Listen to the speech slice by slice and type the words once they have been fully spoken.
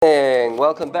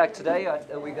Welcome back. Today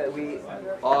we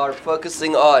are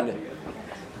focusing on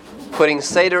putting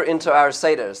Seder into our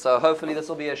Seder. So hopefully this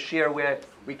will be a shir where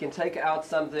we can take out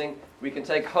something, we can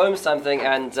take home something,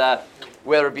 and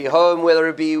whether it be home, whether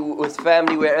it be with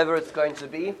family, wherever it's going to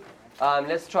be,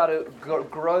 let's try to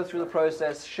grow through the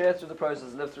process, share through the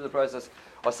process, live through the process,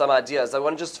 or some ideas. I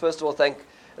want to just first of all thank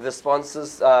the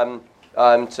sponsors, to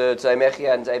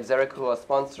Emechi and Abe Zerek, who are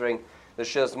sponsoring the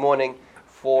shir this morning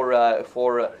for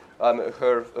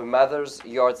her mother's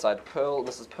yard side,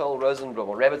 Mrs. Pearl Rosenblum,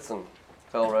 or Rebbitzin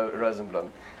Pearl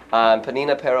Rosenblum,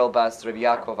 Panina Perel Bas Reb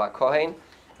Yaakov HaKohen,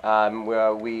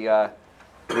 where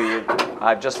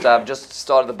I've just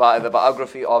started the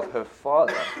biography of her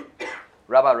father,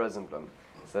 Rabbi Rosenblum.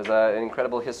 So there's an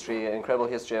incredible history,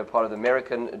 of part of the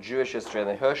American Jewish history and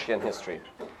the Hirschian history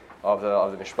of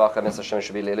the Mishpacha. Mitzvah Shem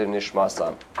should be Leilu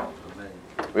Nishmasam.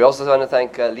 We also want to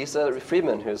thank Lisa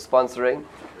Friedman, who's sponsoring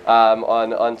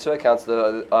on two accounts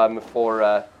for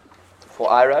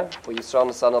Ira, for Yisrael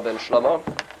Nasanel Ben Shlomo,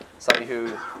 somebody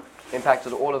who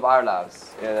impacted all of our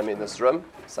lives in this room,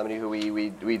 somebody who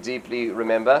we deeply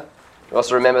remember. We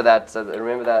also remember that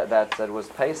it was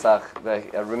Pesach.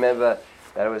 Remember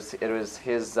that it was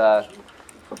his.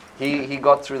 He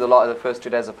got through the first 2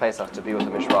 days of Pesach to be with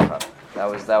the Mishpacha.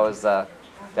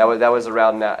 That was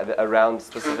around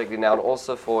specifically now, and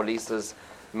also for Lisa's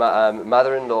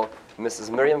mother-in-law, Mrs.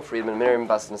 Miriam Friedman, Miriam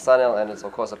Bas Nasanel, and it's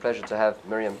of course a pleasure to have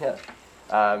Miriam here.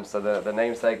 So the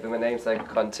namesake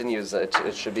continues.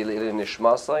 It should be in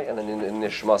Nishmasai and in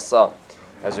Nishmasa,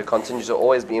 as we continue to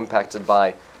always be impacted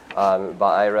by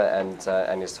Ira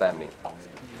and his family.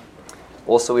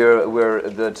 Also,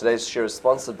 today's shir is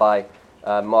sponsored by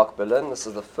Mark Berlin. This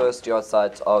is the first yard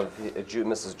site of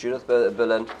Mrs. Judith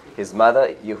Berlin, his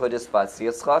mother, Yehudis Bat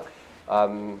Yitzchak.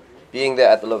 Being there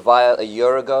at the Levaya a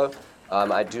year ago,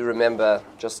 I do remember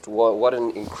just what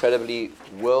an incredibly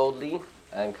worldly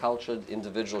and cultured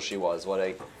individual she was. What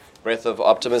a breath of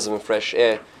optimism and fresh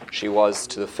air she was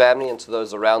to the family and to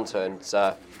those around her. And it's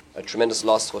a tremendous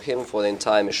loss for him, for the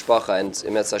entire Mishpacha, and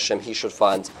Emetz Hashem, he should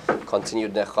find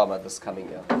continued nechama this coming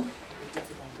year.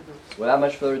 Without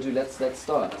much further ado, let's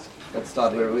start.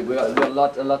 We've got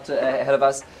a lot ahead of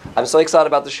us. I'm so excited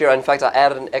about the shir. In fact, I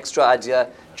added an extra idea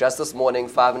just this morning,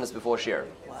 5 minutes before shir.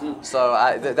 Wow. So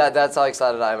that's how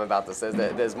excited I am about this.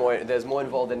 There's more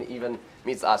involved than even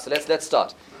meets us. So let's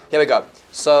start. Here we go.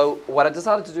 So what I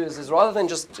decided to do is rather than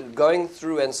just going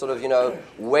through and sort of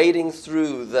wading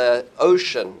through the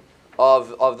ocean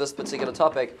of this particular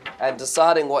topic and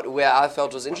deciding where I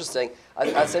felt was interesting,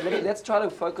 I said let's try to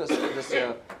focus this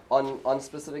year on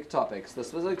specific topics. The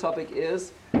specific topic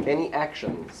is any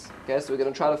actions. Okay, so we're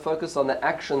going to try to focus on the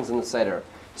actions in the Seder.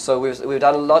 So we've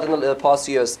done a lot in the past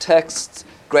years: texts,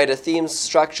 greater themes,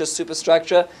 structure,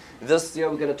 superstructure. This year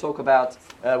we're going to talk about,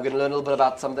 we're going to learn a little bit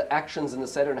about some of the actions in the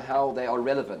Seder and how they are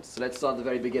relevant. So let's start at the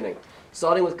very beginning.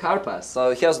 Starting with Karpas.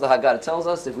 So here's what the Haggadah tells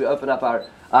us. If we open up our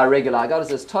regular Haggadah, it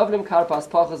says, Tovlim Karpas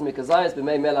Pachas Mikazayas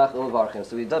B'mei Melach U'Varchim.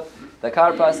 So we dip the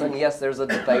Karpas, and yes, there's a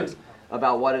debate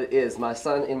about what it is. In my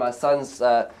son's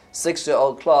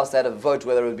 6-year-old class, they had a vote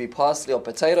whether it would be parsley or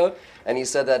potato, and he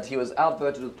said that he was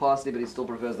outvoted with parsley, but he still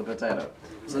prefers the potato.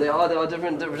 So there are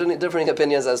different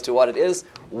opinions as to what it is.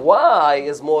 Why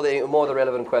is more the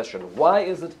relevant question. Why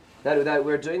is it that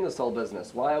we're doing this whole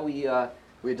business? Why are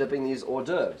we're dipping these hors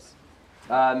d'oeuvres?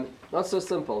 Not so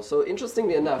simple. So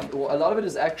interestingly enough, a lot of it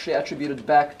is actually attributed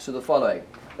back to the following.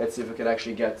 Let's see if we can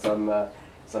actually get some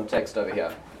text over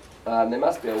here. There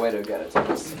must be a way to get it.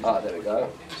 There we go.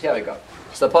 Here we go.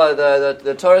 So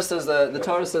the Torah says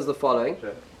the following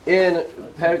in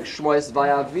Perek Shmois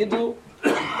Vayavdu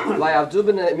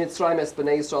b'nei Mitzrayim es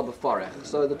b'nei Yisrael b'farech.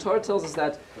 So the Torah tells us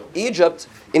that Egypt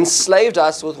enslaved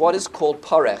us with what is called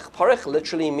parech. Parech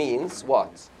literally means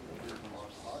what?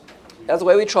 That's the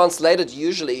way we translate it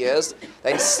usually is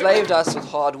they enslaved us with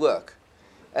hard work.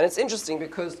 And it's interesting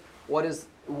because what is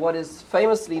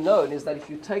famously known is that if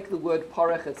you take the word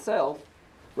parech itself,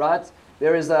 right,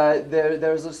 there is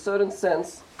a certain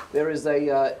sense, the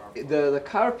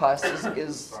karpas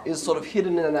is sort of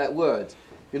hidden in that word.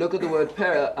 If you look at the word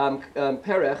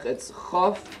perech, it's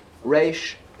chof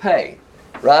reish pei,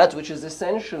 right, which is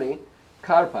essentially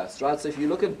karpas, right? So if you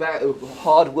look at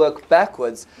hard work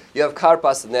backwards, you have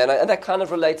karpas in there, and that kind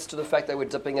of relates to the fact that we're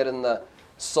dipping it in the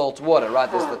salt water, right?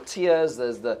 There's the tears,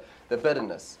 there's the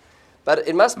bitterness. But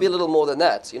it must be a little more than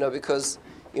that, because,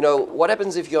 what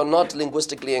happens if you're not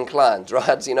linguistically inclined,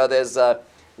 right? There's,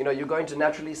 you're going to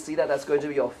naturally see that. That's going to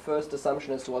be your first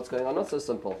assumption as to what's going on. Not so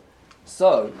simple.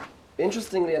 So,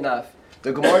 interestingly enough,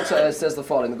 the Gemara says the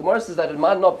following. The Gemara says that it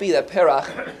might not be that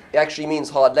perach actually means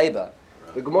hard labor.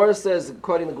 The Gemara says,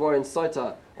 quoting the Gemara in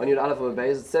Sota on Yud Aleph Amud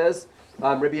Beis, it says,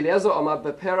 Rabbi Eliezer Amar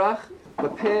beperach,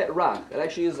 beperach. It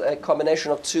actually is a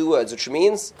combination of two words, which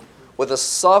means with a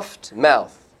soft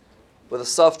mouth. With a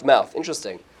soft mouth.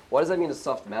 Interesting. What does that mean, a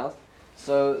soft mouth?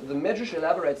 So the Medrash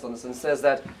elaborates on this and says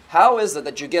that how is it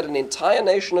that you get an entire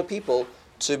nation of people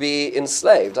to be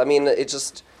enslaved? I mean, it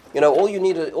just, all you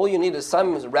need is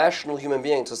some rational human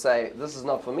being to say, this is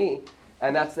not for me,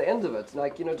 and that's the end of it.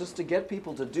 Like, just to get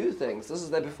people to do things. This is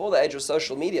before the age of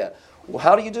social media. Well,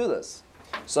 how do you do this?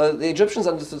 So the Egyptians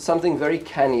understood something very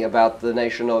canny about the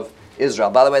nation of Israel.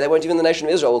 By the way, they weren't even the nation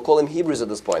of Israel. We'll call them Hebrews at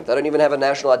this point. They don't even have a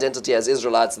national identity as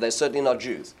Israelites, so they're certainly not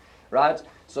Jews. Right?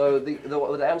 So they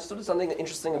understood something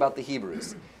interesting about the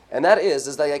Hebrews. And that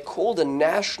is they called a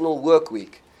national work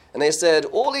week. And they said,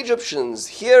 all Egyptians,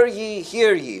 hear ye,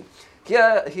 hear ye.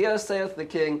 Here saith the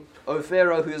king, O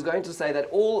Pharaoh, who is going to say that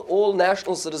all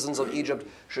national citizens of Egypt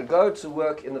should go to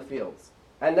work in the fields.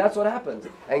 And that's what happened.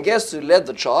 And guess who led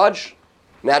the charge?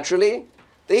 Naturally,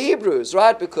 the Hebrews,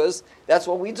 right? Because that's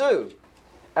what we do.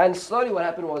 And slowly what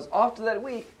happened was, after that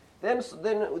week, then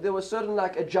there were certain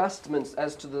adjustments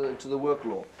as to the work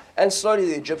law. And slowly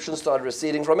the Egyptians started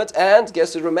receding from it, and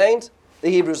guess who remained? The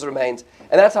Hebrews remained.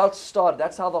 And that's how it started.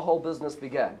 That's how the whole business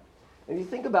began. And if you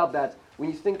think about that, when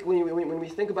we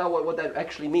think about what that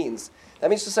actually means,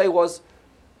 that means to say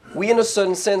we in a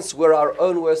certain sense were our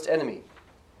own worst enemy.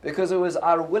 Because it was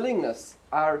our willingness,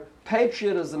 our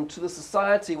patriotism to the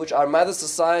society, which our mother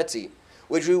society,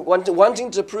 which we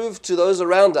wanting to prove to those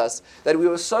around us that we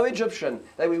were so Egyptian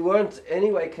that we weren't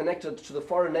anyway connected to the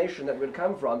foreign nation that we'd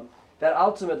come from, that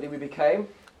ultimately we became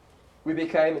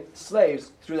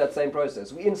slaves through that same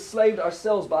process. We enslaved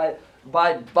ourselves by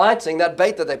biting that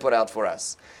bait that they put out for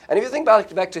us. And if you think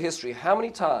back to history, how many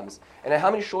times and in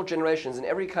how many short generations in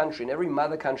every country, in every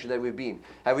mother country that we've been,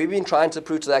 have we been trying to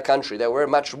prove to that country that we're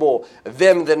much more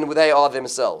them than they are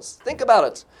themselves? Think about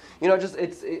it. This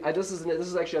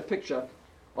is actually a picture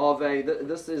of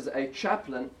this is a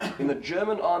chaplain in the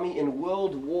German army in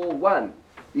World War I.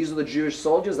 These are the Jewish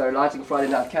soldiers that are lighting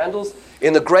Friday night candles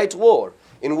in the Great War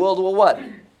in World War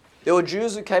I. There were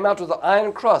Jews who came out with the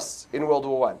Iron Cross in World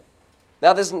War I.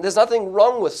 Now, there's nothing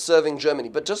wrong with serving Germany,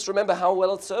 but just remember how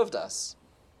well it served us,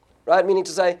 right? Meaning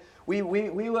to say, we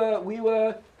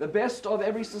were the best of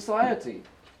every society.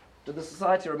 Did the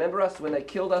society remember us when they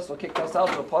killed us or kicked us out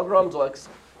or pogroms?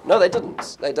 No, they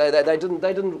didn't. They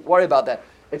didn't worry about that.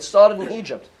 It started in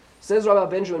Egypt. Says Rabbi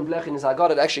Benjamin Blech in his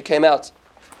Haggadah, it actually came out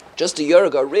just a year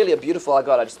ago. Really a beautiful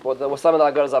Haggadah. I just bought. There were some of the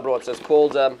Haggadahs I brought. So it's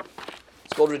called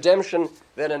Redemption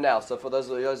Then and Now. So for those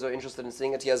who are interested in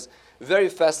seeing it, he has a very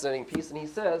fascinating piece, and he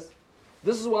says,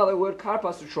 this is why the word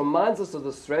karpas, which reminds us of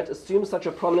this threat, assumes such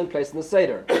a prominent place in the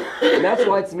Seder. And that's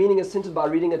why its meaning is hinted by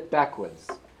reading it backwards.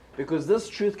 Because this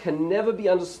truth can never be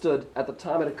understood at the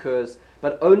time it occurs,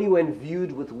 but only when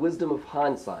viewed with wisdom of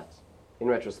hindsight, in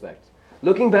retrospect.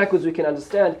 Looking backwards, we can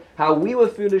understand how we were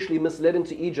foolishly misled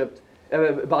into Egypt,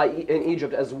 in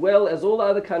Egypt, as well as all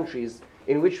other countries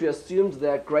in which we assumed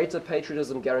that greater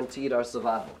patriotism guaranteed our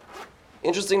survival.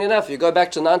 Interesting enough, you go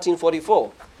back to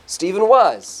 1944. Stephen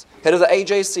Wise, head of the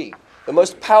AJC, the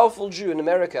most powerful Jew in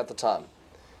America at the time.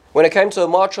 When it came to a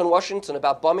march on Washington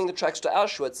about bombing the tracks to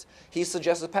Auschwitz, he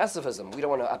suggested pacifism. We don't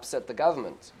want to upset the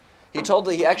government.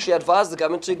 He actually advised the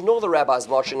government to ignore the rabbis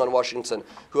marching on Washington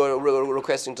who are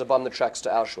requesting to bomb the tracks to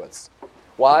Auschwitz.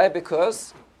 Why?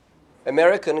 Because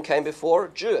American came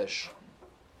before Jewish.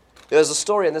 There's a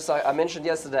story, and this I mentioned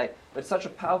yesterday, but it's such a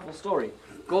powerful story.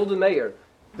 Golda Meir.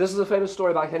 This is a famous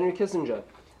story about Henry Kissinger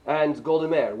and Golda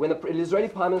Meir. When the Israeli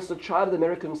Prime Minister chided the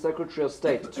American Secretary of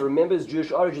State to remember his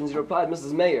Jewish origins, he replied,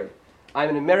 Mrs. Meir, I'm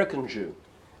an American Jew.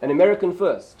 An American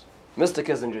first. Mr.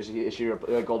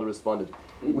 Kissinger, Golda responded.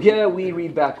 Here we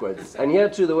read backwards. And here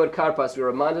too, the word karpas, we're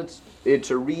reminded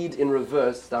to read in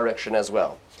reverse direction as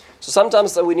well. So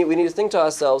sometimes we need to think to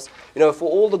ourselves, for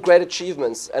all the great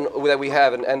achievements that we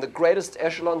have and the greatest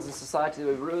echelons in society that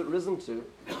we've risen to,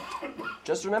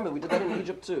 just remember we did that in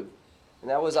Egypt too. And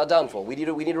that was our downfall. We need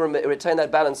to retain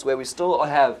that balance where we still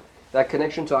have that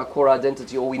connection to our core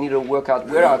identity, or we need to work out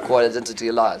where our core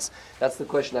identity lies. That's the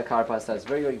question that Karpas has.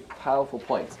 Very, very powerful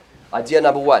point. Idea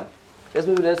number one. Let's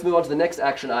move on to the next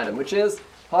action item, which is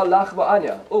halach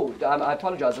va'anya. Oh, I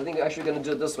apologize. I think we're actually going to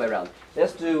do it this way around.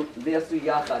 Let's do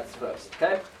yachatz first,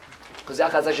 okay? Because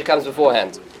yachatz actually comes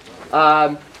beforehand.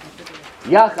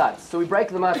 Yachatz. So we break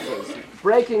the matzahs.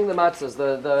 Breaking the matzahs.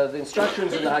 The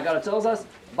instructions in the Haggadah tells us.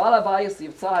 So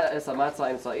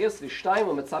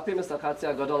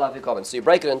you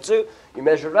break it in two, you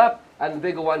measure it up, and the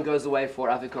bigger one goes away for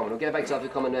afikomen. We'll get back to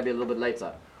afikomen maybe a little bit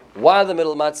later. Why the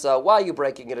middle matzah? Why are you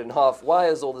breaking it in half? Why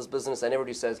is all this business? And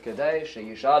everybody says, Kadei,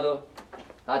 Sheyishadu,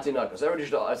 Hatinok.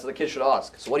 So the kids should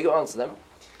ask. So what do you answer them?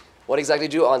 What exactly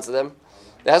do you answer them?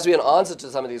 There has to be an answer to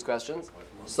some of these questions.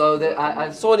 So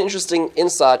I saw an interesting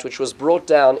insight which was brought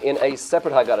down in a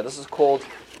separate Haggadah. This is called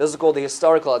the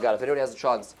historical Haggadah, if anybody has a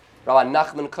chance. Rabbi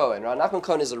Nachman Cohen. Rabbi Nachman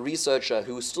Cohen is a researcher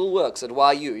who still works at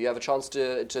YU. You have a chance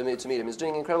to meet him. He's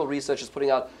doing incredible research. He's putting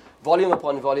out volume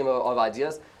upon volume of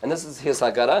ideas. And this is his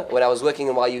Haggadah. When I was working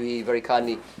in YU, he very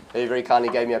kindly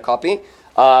gave me a copy.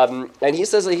 And he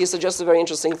suggests a very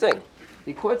interesting thing.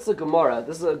 He quotes the Gemara.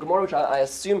 This is a Gemara which I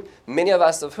assume many of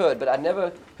us have heard, but I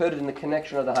never heard it in the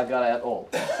connection of the Haggadah at all.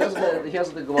 Here's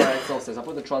what the Gemara itself says. I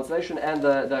put the translation and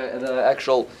the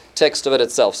actual text of it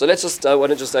itself. So let's just, I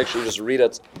want to just read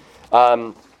it.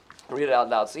 Read it out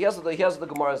loud. So here's what the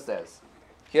Gemara says.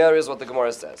 Here is what the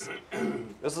Gemara says.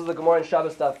 This is the Gemara in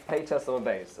Shabbos Daf Pei Tesam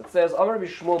Beis. It says, Amar Rabbi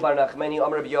Shmuel bar Nachmani,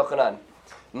 Amar Rabbi Yochanan.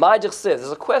 Ma'adich says,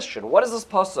 there's a question. What is this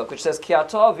pasuk which says, Ki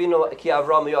ata avinu, ki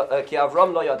Avram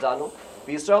lo yadanu,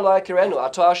 v'Yisrael lo yakirenu,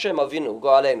 ata Hashem avinu, go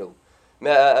aleinu,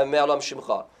 me'alam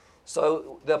shimcha.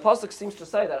 So the pasuk seems to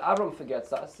say that Avram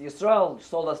forgets us, Yisrael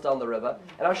sold us down the river,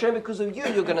 and Hashem, because of you,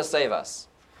 you're going to save us.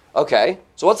 Okay,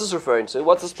 so what's this referring to?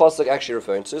 What's this pasuk actually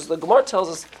referring to? So the Gemara tells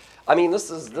us, I mean,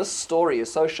 this story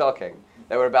is so shocking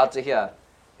that we're about to hear.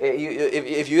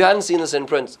 If you hadn't seen this in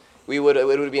print, it would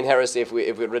have been heresy if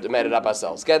we made it up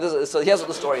ourselves. Okay, so here's what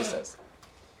the story says.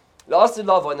 In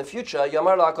the future,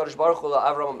 Yamar la'akadosh baruch hu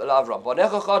la'Avram,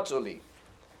 Banecha chatu li.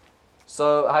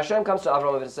 So Hashem comes to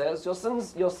Avram and says, your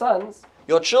sons,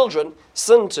 your children,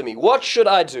 sin to me. What should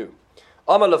I do?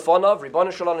 Avram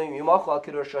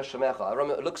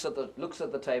looks at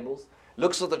the tables,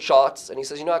 looks at the charts, and he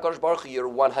says, HaKadosh Baruch Hu, you're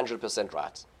 100%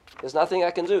 right. There's nothing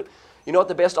I can do. You know what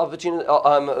the best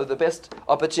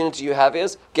opportunity you have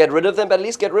is? Get rid of them, but at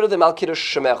least get rid of them al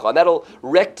kiddush shemecha, and that'll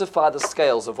rectify the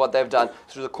scales of what they've done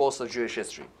through the course of Jewish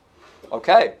history.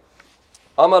 Okay.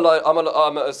 Amar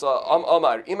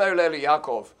Imar Leili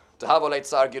Yaakov to have olei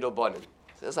tsar gidol bonim.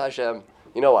 Says Hashem,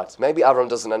 you know what? Maybe Avram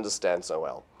doesn't understand so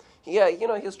well. Yeah,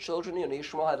 his children,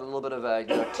 Ishmael had a little bit of a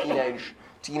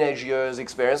teenage years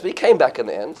experience, but he came back in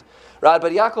the end, right?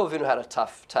 But Yaakov had a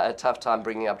tough time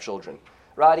bringing up children,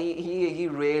 right? He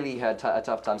really had a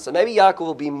tough time. So maybe Yaakov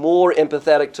will be more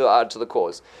empathetic to the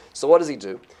cause. So what does he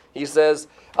do? He says,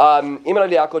 maybe he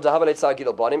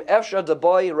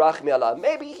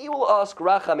will ask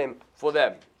rachamim for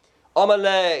them.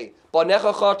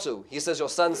 He says, your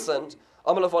son sinned.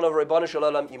 Yaakov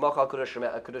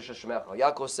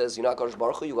says, HaKadosh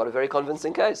Baruch Hu, you got a very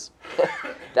convincing case.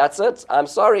 That's it. I'm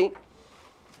sorry.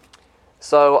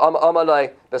 So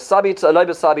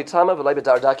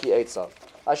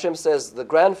Hashem says the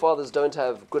grandfathers don't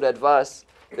have good advice.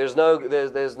 There's no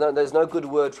good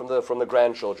word from the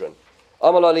grandchildren.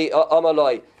 So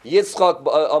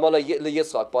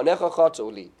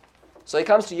he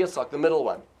comes to Yitzchak, the middle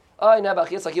one.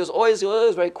 Yitzchak, he was always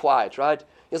very quiet, right?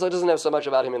 Yitzchak doesn't have so much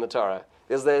about him in the Torah.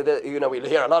 We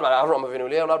hear a lot about Avram, we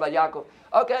hear a lot about Yaakov.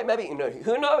 Okay, maybe,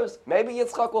 who knows? Maybe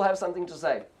Yitzchak will have something to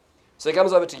say. So he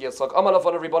comes over to Yitzchak.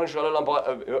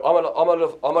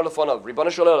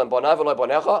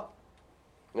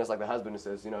 It's like the husband who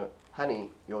says, honey,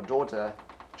 your daughter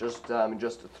just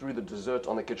threw the dessert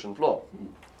on the kitchen floor.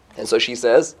 And so she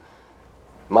says,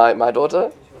 my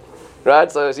daughter?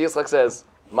 Right? So Yitzchak says,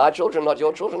 my children, not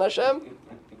your children, Hashem?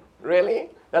 Really?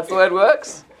 That's the way it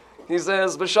works? He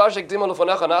says, when they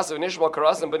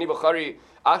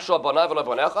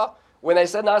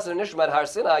said Nasa and Nishma at Har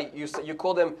Sinai, you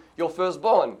call them your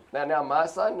firstborn. Now my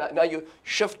son? Now you're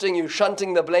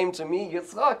shunting the blame to me,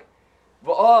 Yitzchak?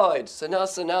 So now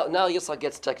Yitzchak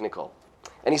gets technical.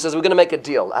 And he says, we're going to make a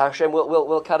deal. Hashem,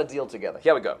 we'll cut a deal together.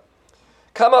 Here we go.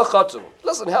 Kama chatu.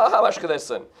 Listen, how much could they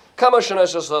sin? Kama shana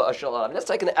shal. Let's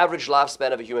take an average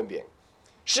lifespan of a human being.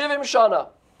 Shivim shana.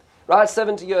 Right,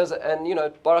 70 years, and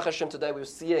Baruch Hashem, today we're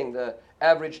seeing the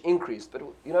average increase. But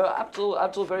up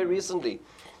till very recently,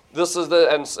 this is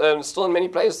and still in many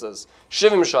places.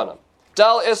 Shivim shana.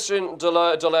 Dal esrin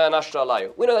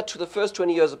dolay. We know that to the first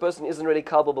 20 years, a person isn't really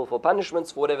culpable for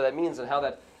punishments, for whatever that means, and how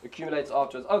that accumulates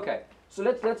afterwards. Okay, so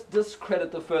let's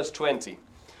discredit the first 20.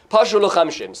 Pashul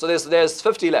chamshin. So there's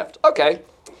 50 left. Okay.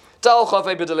 So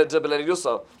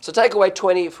take away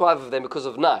 25 of them because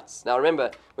of nights. Now remember,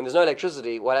 when there's no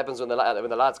electricity, what happens when the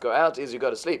lights go out is you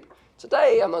go to sleep.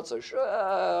 Today, I'm not so sure,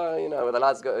 when the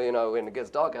lights go, when it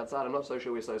gets dark outside, I'm not so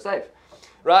sure we're so safe.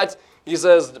 Right? He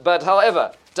says, but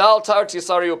however, so take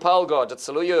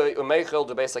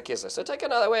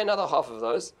another half of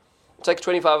those. Take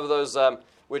 25 of those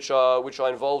which are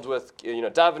involved with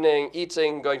davening,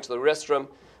 eating, going to the restroom.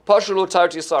 Partial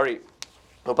tarti sorry.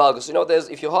 You know what there's,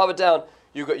 if you halve it down,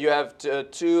 you have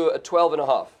 12 and a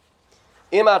half.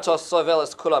 So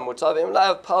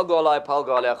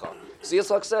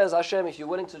Yitzchak says, Hashem, if you're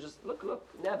willing to just look,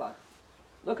 never.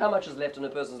 Look how much is left in a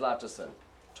person's life to sin.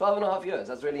 12 and a half years.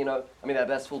 That's really,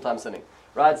 that's full-time sinning.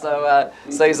 Right? So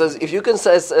he says, if you can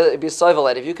be sovel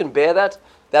that, if you can bear that,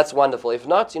 that's wonderful. If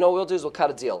not, what we'll do is we'll cut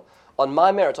a deal. On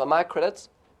my merit, on my credit,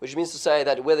 which means to say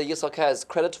that whether Yitzchak has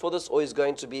credit for this or he's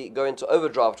going to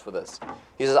overdraft for this,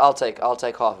 he says, I'll take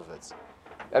half of it.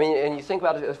 And you think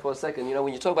about it for a second,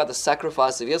 when you talk about the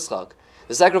sacrifice of Yitzchak,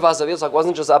 the sacrifice of Yitzchak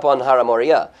wasn't just up on Har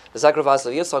Moriah. The sacrifice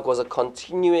of Yitzchak was a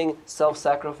continuing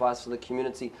self-sacrifice for the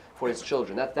community, for his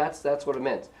children. That's what it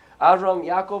meant. Avram,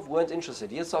 Yaakov weren't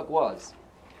interested. Yitzchak was.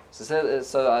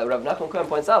 So Rav Nachman Cohen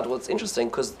points out, well, it's interesting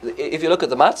because if you look at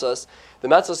the matzos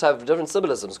have different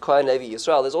symbolisms. Kohen, Levi,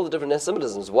 Yisrael, there's all the different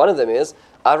symbolisms. One of them is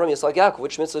Avram, Yitzchak, Yaakov.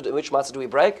 Which matzah do we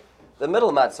break? The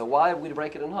middle matzah. Why would we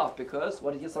break it in half? Because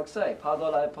what did Yitzchak say?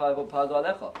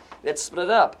 Let's split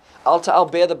it up. I'll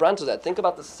bear the brunt of that. Think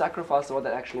about the sacrifice of what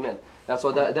that actually meant.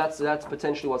 That's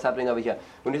potentially what's happening over here.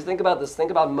 When you think about this,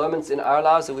 think about moments in our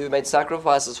lives that we've made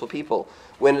sacrifices for people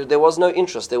when there was no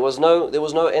interest, there was no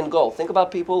end goal. Think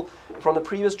about people from the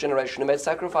previous generation who made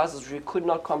sacrifices which we could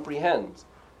not comprehend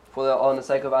on the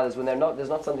sake of others when there's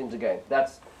not something to gain.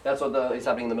 That's what is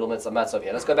happening in the middle matzah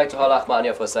here. Let's go back to Halach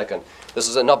Ma'anya for a second. This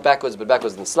is not backwards in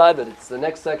the slide, but it's the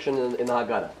next section in the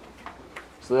Haggadah.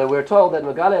 So we're told that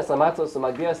Megale Samatos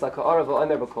Magbias Laka'ara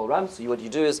V'Omer B'Kol Ram. So what you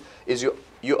do is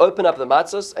you open up the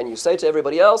matzos and you say to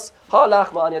everybody else, Halach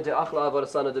Ma'anya De'achla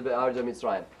Avodasana De'Arja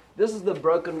Mitzrayim. This is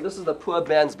the poor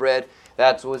man's bread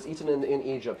that was eaten in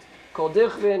Egypt. Kol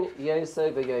Dichvin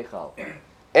Yesei V'Yechal.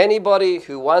 Anybody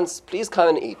who wants, please come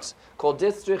and eat.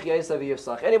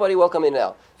 Anybody welcome in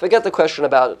now. Forget the question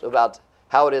about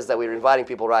how it is that we're inviting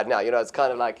people right now. It's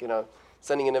kind of like,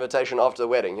 sending an invitation after the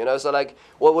wedding. So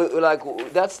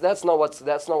that's not what's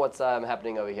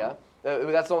happening over here.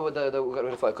 That's not what we're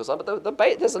going to focus on. But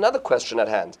there's another question at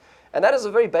hand, and that is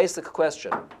a very basic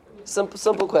question,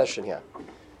 simple question here.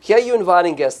 Here you're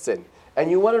inviting guests in,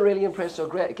 and you want to really impress your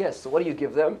guests. So what do you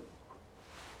give them?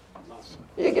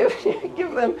 You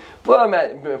give them poor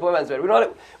man's bread.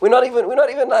 We're not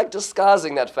even like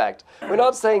disguising that fact. We're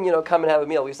not saying come and have a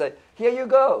meal. We say here you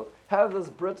go, have this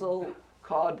brittle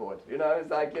cardboard. It's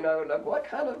like what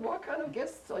kind of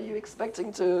guests are you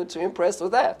expecting to impress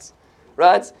with that,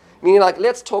 right? Meaning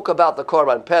let's talk about the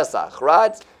Korban Pesach,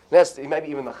 right? Maybe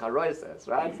even the Charoises,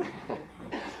 right?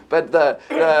 But the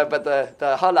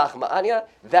Halach Ma'anya,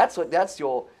 that's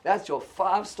your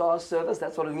 5-star service.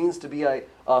 That's what it means to be a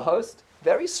host.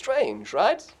 Very strange,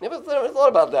 right? Never thought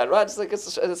about that, right?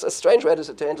 It's a strange way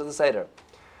to enter the Seder.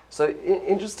 So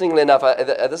interestingly enough,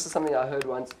 this is something I heard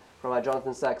once from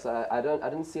Jonathan Sachs. I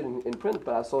didn't see it in print,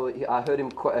 but I heard him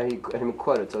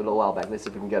quote it a little while back. Let's see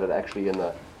if we can get it actually in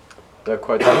the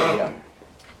quotation here.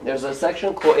 There's a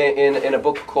section in a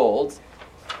book called.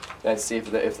 Let's see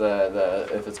if it's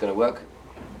going to work.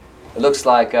 It looks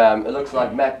like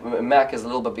Mac is a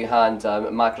little bit behind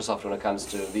Microsoft when it comes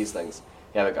to these things.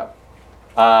 Here we go.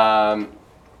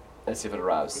 Let's see if it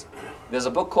arrives. There's a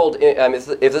book called If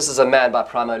This Is a Man by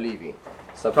Primo Levi.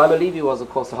 So Primo Levi was, of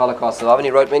course, the Holocaust survivor, and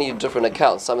he wrote many different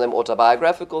accounts. Some of them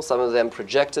autobiographical, some of them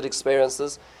projected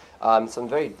experiences. Some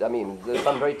very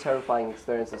terrifying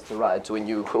experiences to write. When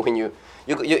you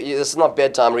this is not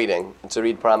bedtime reading to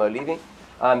read Primo Levi.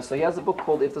 So he has a book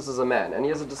called If This Is a Man, and he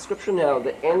has a description now of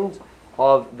the end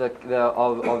of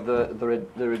the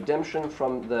redemption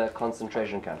from the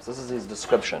concentration camps. This is his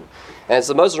description, and it's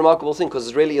the most remarkable thing because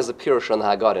it really is a pirush on the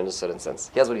Haggadah in a certain sense.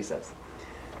 Here's what he says: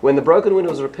 when the broken window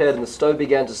was repaired and the stove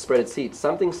began to spread its heat,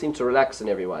 something seemed to relax in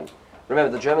everyone.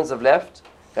 Remember, the Germans have left.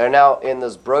 They're now in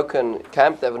this broken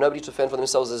camp. They have nobody to fend for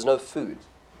themselves. There's no food.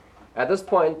 At this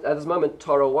moment,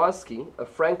 Torowarski, a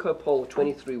Franco-Pole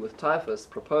 23 with typhus,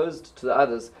 proposed to the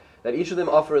others that each of them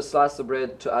offer a slice of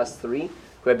bread to us three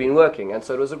who had been working, and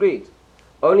so it was agreed.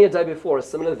 Only a day before, a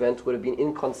similar event would have been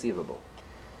inconceivable.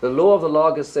 The law of the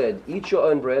lager said, eat your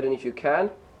own bread, and if you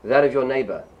can, that of your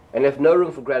neighbor, and left no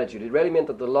room for gratitude. It really meant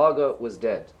that the lager was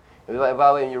dead. And by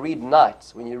the way, when you read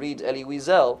Knight, when you read Elie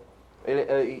Wiesel,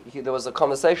 there was a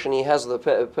conversation he has with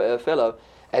a fellow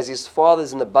as his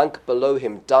father's in the bunk below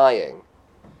him dying.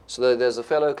 So there's a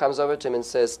fellow who comes over to him and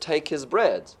says, take his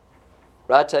bread.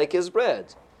 Right? Take his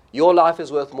bread. Your life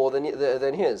is worth more than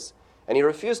his. And he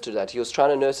refused to do that. He was trying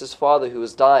to nurse his father who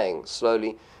was dying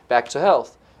slowly back to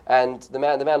health. And the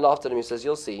man laughed at him. He says,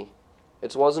 you'll see.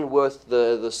 It wasn't worth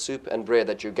the soup and bread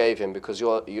that you gave him because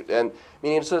and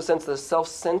meaning in a sort of sense the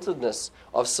self-centeredness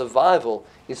of survival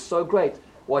is so great.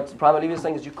 What Primo Levi is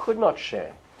saying is you could not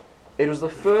share. It was the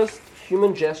first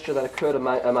human gesture that occurred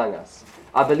among us.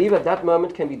 I believe at that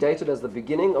moment can be dated as the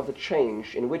beginning of the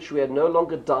change in which we had no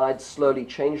longer died, slowly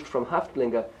changed from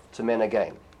Haftlinger to men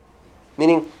again.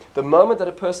 Meaning, the moment that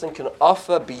a person can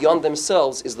offer beyond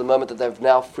themselves is the moment that they've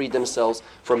now freed themselves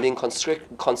from being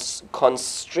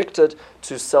constricted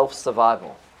to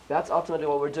self-survival. That's ultimately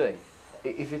what we're doing.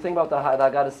 If you think about the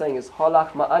Haggadah is saying is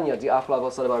Halach ma'anya di achla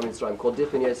v'sadabar mitzrayim kol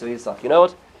dichin yetzer yisach. You know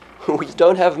what? We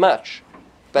don't have much,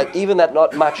 but even that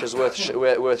not much is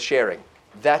worth sharing.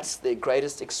 That's the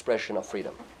greatest expression of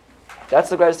freedom. That's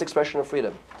the greatest expression of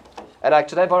freedom. And like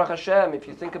today, Baruch Hashem, if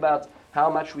you think about how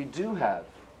much we do have,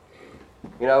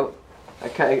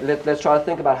 let's try to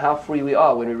think about how free we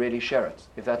are when we really share it.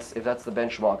 If that's the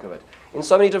benchmark of it, in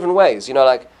so many different ways.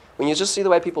 Like when you just see the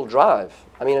way people drive.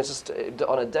 I mean, it's just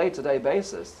on a day-to-day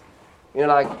basis.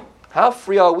 Like how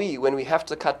free are we when we have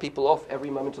to cut people off every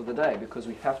moment of the day because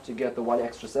we have to get the 1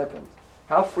 extra second?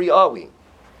 How free are we?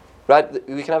 Right?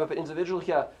 We can have an individual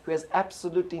here who has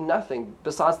absolutely nothing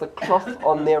besides the cloth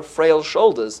on their frail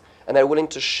shoulders, and they're willing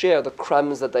to share the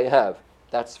crumbs that they have.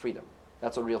 That's freedom.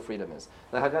 That's what real freedom is.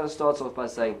 The Haggadah starts off by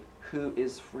saying, who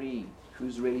is free?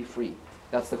 Who's really free?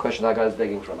 That's the question the Haggadah is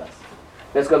begging from us.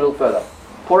 Let's go a little further.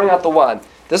 Pouring out the wine.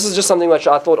 This is just something which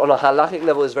I thought on a halachic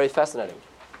level is very fascinating.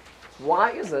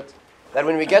 Why is it that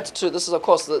when we get to, this is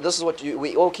what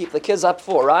we all keep the kids up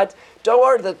for, right? Don't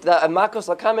worry that the makos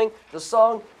are coming, the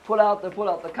song, pull out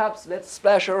the cups, let's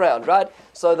splash around, right?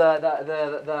 So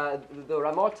the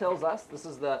Ramah tells us, this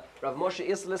is the Rav Moshe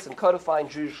Islis in codifying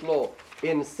Jewish law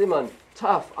in Simon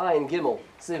Taf Ayin Gimel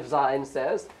Siv Zayin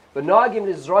says, but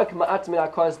Noagim lizroik ma'at min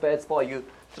hakos be'etzbo, you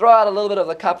throw out a little bit of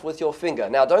the cup with your finger.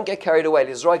 Now don't get carried away.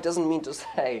 Lizroik doesn't mean to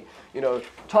say,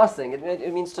 tossing.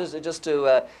 It means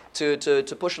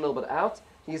to push a little bit out.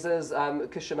 He says,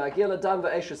 Kishemagil adam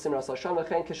ve'eshu simras Hashem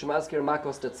lechen kishemazkir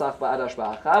makos tetzach ba'adash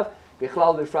ba'achav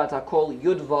bichlal b'frat hakol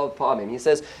yudvav pa'amim. He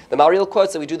says, the Mariel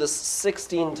quotes that we do this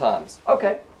 16 times.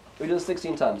 Okay, we do this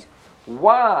 16 times.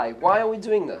 Why? Why are we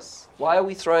doing this? Why are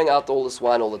we throwing out all this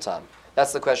wine all the time?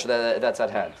 That's the question that's at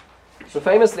hand. So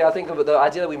famously, I think of the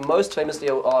idea that we most famously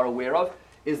are aware of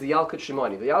is the Yalkut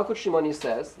Shimoni. The Yalkut Shimoni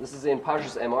says, this is in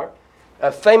Parshas Emor,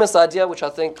 a famous idea which I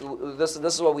think this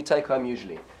is what we take home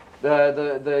usually.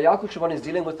 The Yalkut Shimoni is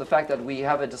dealing with the fact that we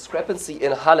have a discrepancy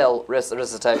in Hallel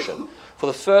recitation. For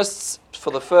the first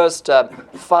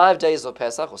 5 days of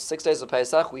Pesach or 6 days of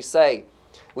Pesach, we say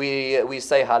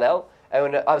Hallel.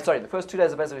 And the first 2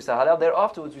 days of Pesach we say Hallel.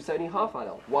 Thereafterwards we say only half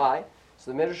Hallel. Why?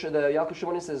 So the Yalkut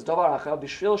Shimoni says, Davar achar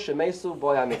b'shvil shemesu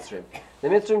boy ha-mitzrim. The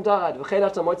Mitzrim died.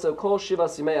 V'chelat ha-moitzo kol shiva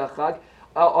simei achag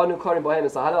anu korim bohem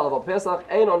es ha-halel. Aval Pesach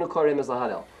ein anu korim es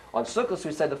ha-halel. On Sukkot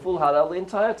we say the full Hallel the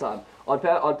entire time. On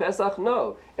Pesach,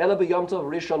 no. Ela b'yom tov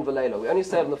rishon v'leilo. We only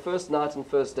say it on the first night and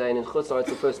first day, and in Chutz La'aretz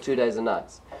the first 2 days and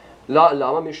nights.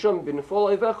 Lama mishum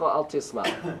b'nefol oivecha al tisma.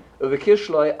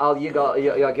 Uv'kishloi al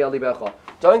yagel libecha.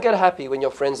 Don't get happy when your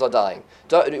friends are dying.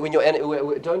 Don't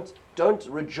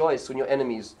rejoice when your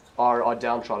enemies are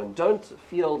downtrodden. Don't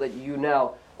feel that you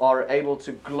now are able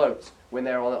to gloat when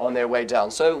they're on their way down.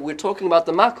 So we're talking about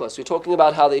the makos. We're talking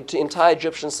about how the entire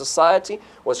Egyptian society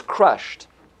was crushed.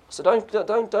 So don't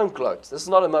gloat. This is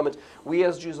not a moment. We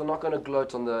as Jews are not going to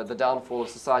gloat on the downfall of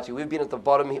society. We've been at the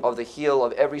bottom of the heel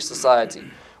of every society.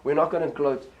 We're not going to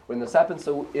gloat when this happens.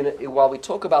 So while we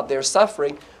talk about their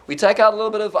suffering, we take out a little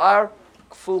bit of our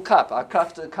full cup. Our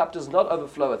cup does not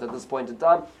overflow at this point in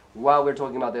time while we're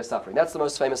talking about their suffering. That's the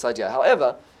most famous idea.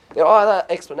 However, there are other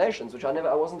explanations which I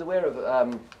wasn't aware of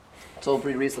until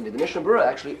pretty recently. The Mishnah Berurah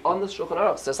actually on the Shulchan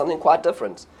Aruch says something quite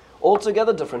different.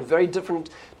 Altogether different, very different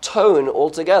tone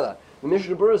altogether. The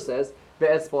Mishnah Berurah says,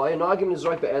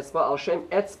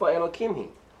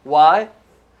 why?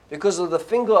 Because of the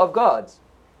finger of God.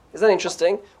 Isn't that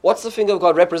interesting? What's the finger of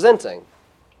God representing?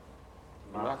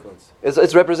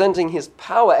 It's representing His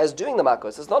power as doing the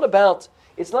makos. It's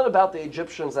not about the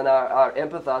Egyptians and our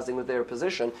empathizing with their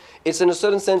position. It's in a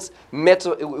certain sense,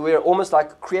 we're almost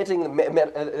like creating a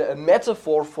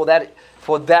metaphor for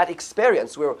that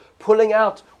experience. We're pulling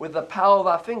out with the power of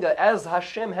our finger as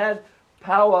Hashem had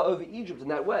power over Egypt in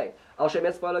that way. Not like the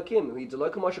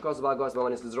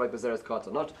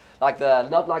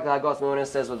Hagos Moanis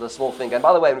says with the small finger. And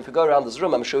by the way, if you go around this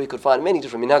room, I'm sure we could find many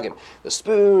different minhagim. The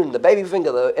spoon, the baby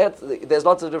finger, there's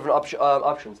lots of different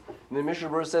options. And the Mishnah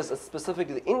Berurah says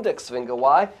specifically the index finger.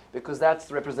 Why? Because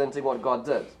that's representing what God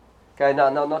did. Okay, now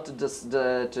not to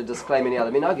disclaim any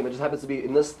other minhagim, it just happens to be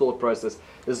in this thought process.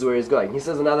 This is where he's going. He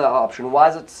says another option. Why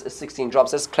is it 16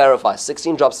 drops? Let's clarify.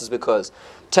 16 drops is because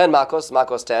 10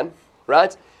 makos 10,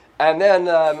 right? And then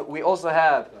we also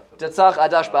have Tetzach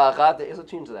Adash Ba'achav. There is a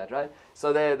tune to that, right?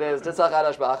 So there's Tetzach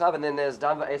Adash Ba'achav, and then there's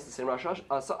Dan Va'esis in Rosh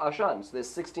Hashan. So there's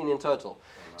 16 in total.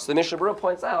 So the Mishnah Berurah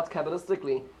points out,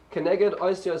 Kabbalistically, Keneged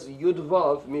Oisios Yud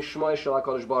Vav Mishmoy Shel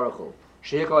HaKadosh Baruch Hu.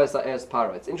 Shehiko Es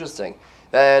Para. It's interesting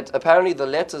that apparently the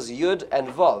letters Yud and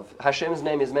Vav, Hashem's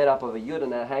name is made up of a Yud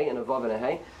and a Hey and a Vav and a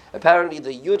Hey. Apparently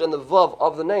the Yud and the Vav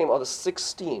of the name are the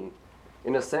 16.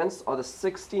 In a sense, are the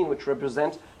 16 which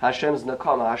represent Hashem's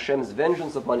Nakama, Hashem's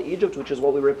vengeance upon Egypt, which is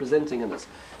what we're representing in this.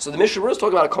 So the Mishnah Berurah is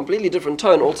talking about a completely different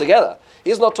tone altogether.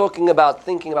 He's not talking about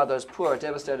thinking about those poor,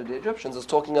 devastated Egyptians. He's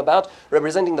talking about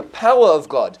representing the power of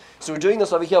God. So we're doing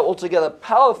this over here altogether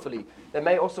powerfully. That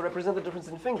may also represent the difference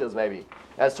in fingers, maybe,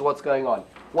 as to what's going on.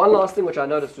 One last thing which I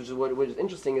noticed, which is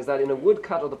interesting, is that in a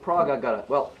woodcut of the Prague Haggadah,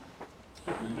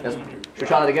 should we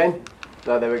try that again?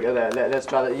 No, there we go. Let's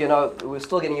try that. We're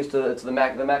still getting used to the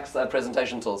Max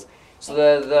presentation tools. So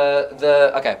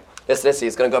okay. Let's see.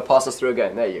 It's going to go pass us through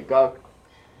again. There you go.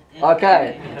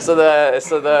 Okay. So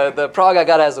the Prague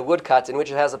Haggadah has a woodcut in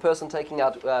which it has a person taking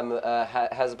out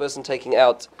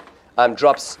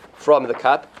drops from the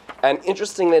cup. And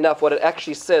interestingly enough, what it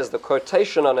actually says, the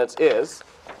quotation on it is.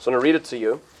 So I'm going to read it to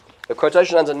you. The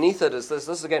quotation underneath it is this.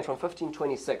 This is again from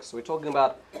 1526. So we're talking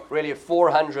about really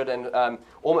 400 and a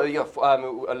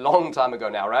long time ago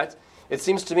now, right? It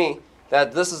seems to me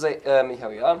that this is here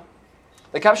we are.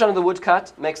 The caption of the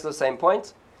woodcut makes the same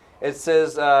point. It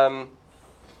says, all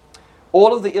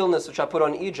of the illness which I put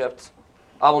on Egypt,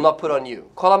 I will not put on you.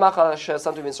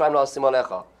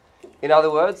 In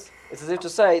other words, it's as if to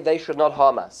say they should not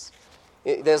harm us.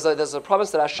 There's a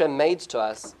promise that Hashem made to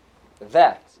us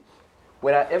that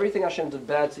when everything Hashem did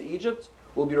bad to Egypt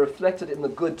will be reflected in the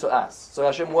good to us. So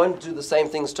Hashem won't do the same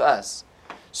things to us.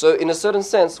 So in a certain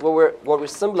sense, what we're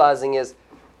symbolizing is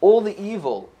all the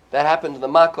evil that happened in the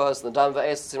Makos, the Dan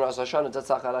Va'esis, in Rosh Hashanah, and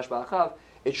Tetzach Adash Ba'achav,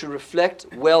 it should reflect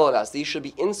well on us. These should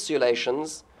be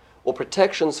insulations or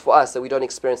protections for us that we don't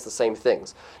experience the same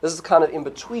things. This is kind of in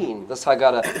between, this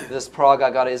Haggadah, this Prague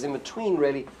Haggadah is in between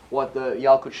really what the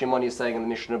Yalkut Shimoni is saying in the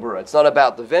Mishnah Berurah. It's not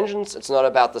about the vengeance, it's not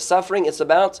about the suffering, it's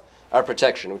about our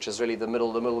protection, which is really the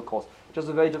middle course. Just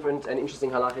a very different and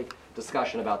interesting halachic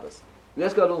discussion about this.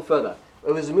 Let's go a little further.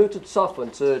 It was moved to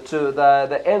Tzofon, to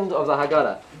the end of the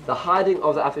Haggadah, the hiding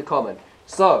of the Afikomen.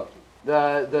 So,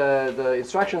 the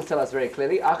instructions tell us very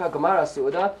clearly, Acha Gemara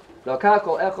Su'uda, right,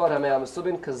 so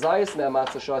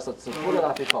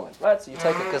you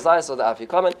take a kazayas of the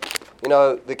afikomen.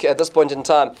 At this point in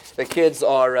time, the kids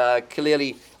are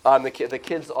clearly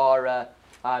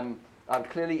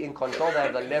clearly in control. They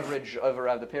have the leverage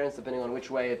over the parents, depending on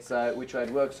which way it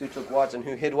works, who took what and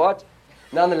who hid what.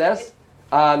 Nonetheless,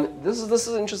 this is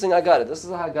an interesting Haggadah. This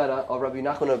is a Haggadah of Rabbi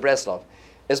Nachman of Breslov.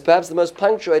 It's perhaps the most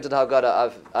punctuated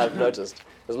Haggadah I've noticed.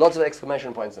 There's lots of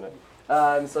exclamation points in it.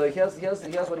 So here's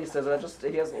what he says, and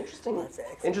he has an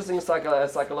interesting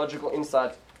psychological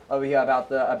insight over here about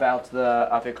the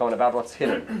Afikomen, about what's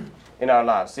hidden in our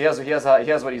lives. So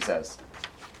here's what he says.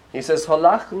 He says,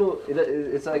 "Halachnu."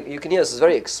 It's like you can hear this is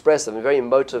very expressive and very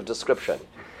emotive description.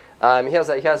 Here's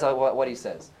what he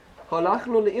says.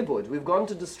 "Halachnu leibud." We've gone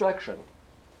to distraction.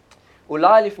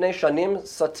 Ulai lifnei shanim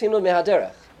satinu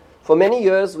mehaderech. For many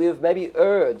years, we have maybe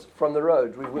erred from the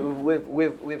road.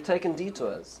 We've taken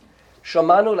detours.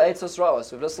 Shamanu le'etzos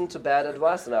ra'os. We've listened to bad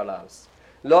advice in our lives.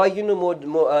 Lo ayinu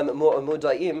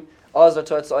muda'im az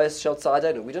latotzos shel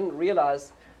tzadenu. We didn't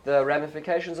realize the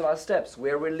ramifications of our steps,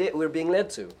 where we're being led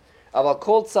to. Aval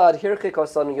kol tzad hirchik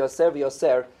osanu yoser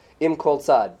v'yoser im kol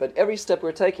tzad. But every step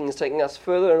we're taking is taking us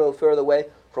further and further away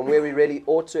from where we really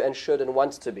ought to and should and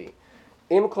want to be.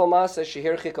 Im kol ma'aseh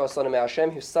shehirchik osanu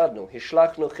me'Hashem hisadnu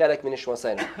hishlachnu chelek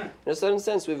minishmaseinu. In a certain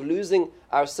sense, we're losing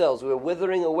ourselves. We're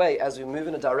withering away as we move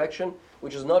in a direction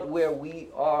which is not where we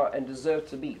are and deserve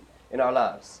to be in our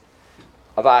lives.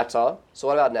 Avata. So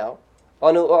what about now?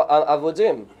 Anu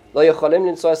avodim.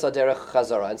 And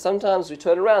sometimes we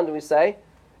turn around and we say,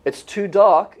 it's too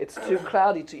dark, it's too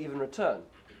cloudy to even return.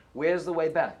 Where's the way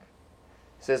back?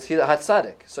 He says,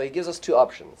 Hatzadik. So he gives us two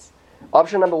options.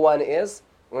 Option number one is,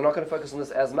 we're not going to focus on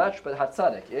this as much, but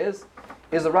Hatzadik is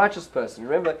a righteous person.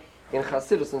 Remember, in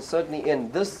Chassidus, and certainly in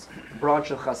this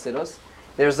branch of Chassidus,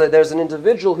 there's an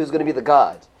individual who's going to be the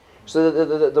guide. So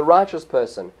the righteous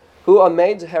person, who are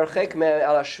made herchek me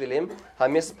al hashvilim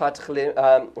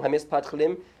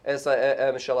hamispatchlim es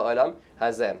shel ha'olam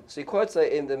hazem. So he quotes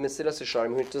in the Mesilas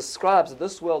Yesharim, who describes that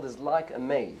this world is like a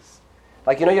maze.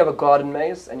 Like, you have a garden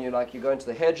maze, and you go into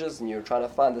the hedges, and you're trying to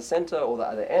find the center or the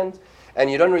other end, and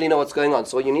you don't really know what's going on.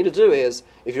 So what you need to do is,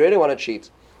 if you really want to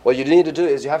cheat, what you need to do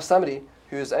is you have somebody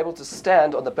who is able to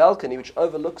stand on the balcony which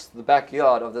overlooks the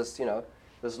backyard of this,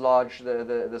 this large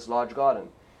garden.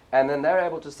 And then they're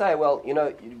able to say, well,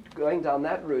 going down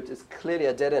that route is clearly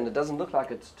a dead end. It doesn't look like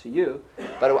it's to you,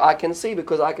 but I can see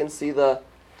because I can see the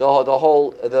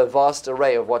vast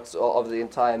array of the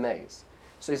entire maze.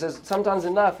 So he says, sometimes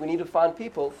in life we need to find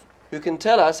people who can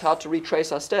tell us how to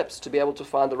retrace our steps to be able to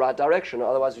find the right direction.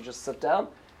 Otherwise we just sit down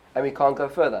and we can't go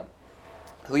further.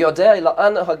 He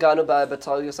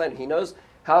knows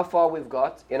how far we've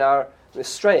got in our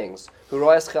strayings.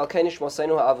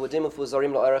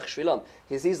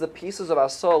 He sees the pieces of our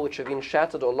soul which have been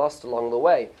shattered or lost along the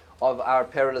way of our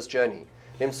perilous journey.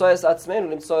 To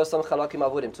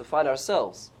find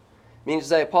ourselves. Meaning to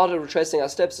say, part of retracing our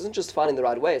steps isn't just finding the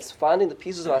right way, it's finding the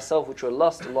pieces of ourselves which were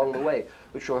lost along the way,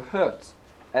 which were hurt,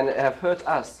 and have hurt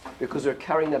us because we're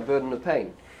carrying that burden of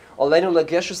pain. And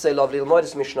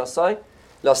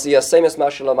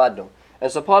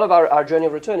so part of our journey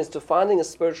of return is to finding a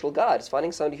spiritual guide. It's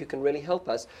finding somebody who can really help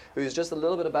us, who's just a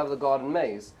little bit above the garden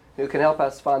maze, who can help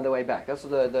us find the way back. That's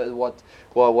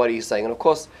what he's saying. And of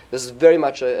course, this is very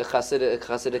much a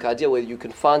Hasidic idea where you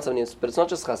can find something, but it's not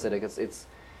just Hasidic.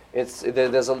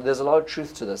 There's a lot of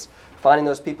truth to this. Finding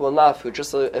those people in life who are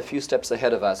just a few steps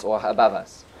ahead of us or above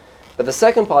us. But the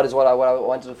second part is what I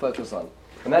wanted to focus on.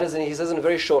 And that is, he says in a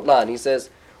very short line, he says,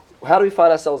 how do we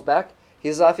find ourselves back?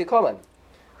 He's Afikoman.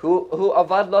 Who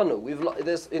avad lanu.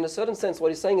 There's, in a certain sense, what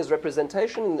he's saying is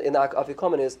representation in our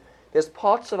Afikoman is there's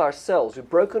parts of ourselves, we've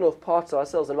broken off parts of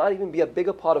ourselves, and it might even be a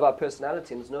bigger part of our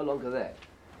personality and it's no longer there.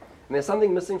 And there's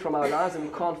something missing from our lives and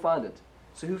we can't find it.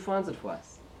 So who finds it for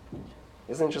us?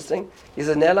 Isn't it interesting? He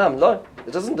says, Ne'elam, lo,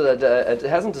 it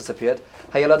hasn't disappeared.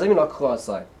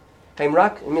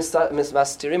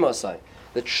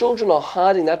 The children are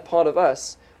hiding that part of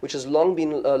us which has long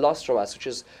been lost from us, which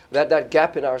is that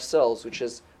gap in ourselves, which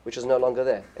is no longer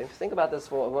there. And if you think about this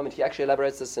for a moment, he actually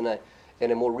elaborates this in a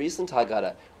more recent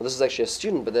Haggadah. Well, this is actually a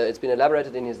student, but it's been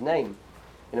elaborated in his name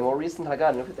in a more recent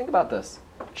Haggadah. And if you think about this,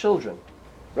 children,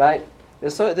 right?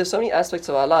 There's so many aspects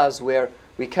of our lives where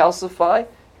we calcify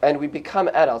and we become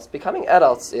adults. Becoming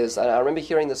adults is, and I remember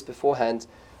hearing this beforehand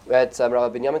at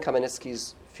Rabbi Binyamin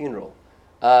Kamenetsky's funeral,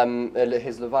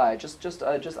 his Levi, just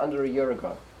under a year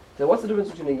ago. So what's the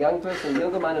difference between a young person, a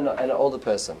younger man, and an older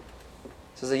person?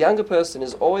 So the younger person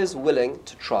is always willing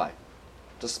to try,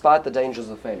 despite the dangers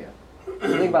of failure.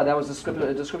 Think about that was a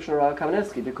description of Rabbi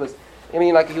Kamenetsky, because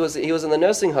he was in the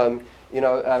nursing home, he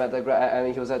was in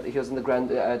the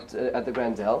at the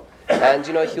Grandel, and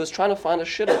he was trying to find a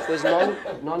shidduch for his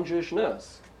non-Jewish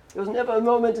nurse. There was never a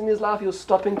moment in his life he was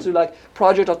stopping to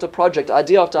project after project,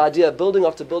 idea after idea, building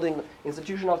after building,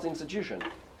 institution after institution.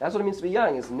 That's what it means to be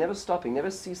young, is never stopping, never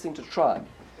ceasing to try.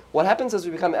 What happens as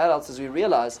we become adults is we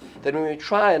realize that when we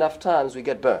try enough times, we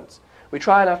get burnt. We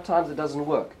try enough times, it doesn't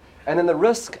work. And then the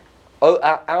risk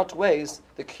outweighs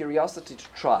the curiosity to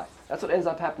try. That's what ends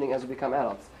up happening as we become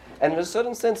adults. And in a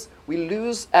certain sense, we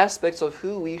lose aspects of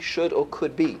who we should or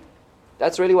could be.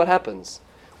 That's really what happens.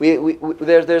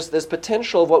 There's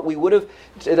potential of what we would have,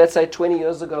 let's say 20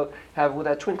 years ago, have with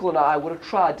that twinkle in our eye, would have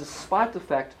tried, despite the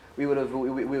fact we might have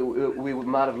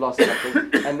lost something,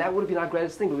 and that would have been our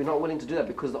greatest thing, but we're not willing to do that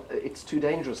because it's too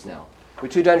dangerous now. We're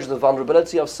too dangerous. The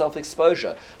vulnerability of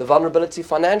self-exposure, the vulnerability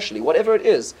financially, whatever it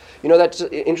is. That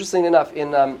interestingly enough,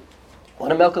 in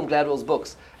one of Malcolm Gladwell's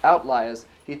books, Outliers,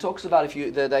 he talks about they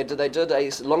did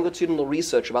a longitudinal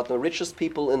research about the richest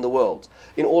people in the world,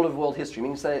 in all of world history.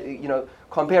 Meaning,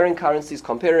 comparing currencies,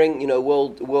 comparing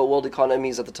world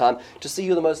economies at the time to see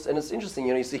who the most. And it's interesting.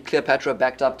 You see Cleopatra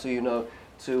backed up to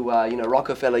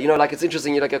Rockefeller. It's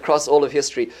interesting. Across all of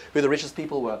history, who the richest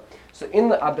people were. So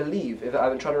I believe, if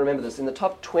I'm trying to remember this, in the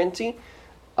top 20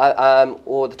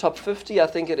 or the top 50, I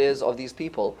think it is, of these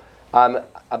people, I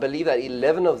believe that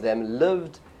 11 of them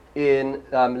lived in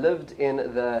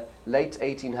the late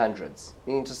 1800s,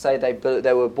 meaning to say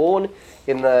they were born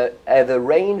in the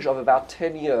range of about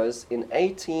 10 years in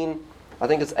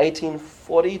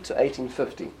 1840 to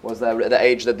 1850 was the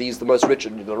age that the most rich,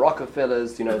 the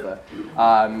Rockefellers, the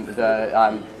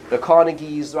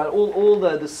Carnegies, right, all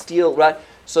the steel, right.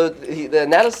 So the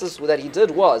analysis that he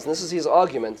did was, and this is his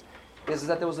argument, is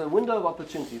that there was a window of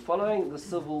opportunity following the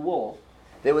Civil War.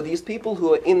 There were these people who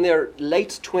were in their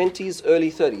late 20s,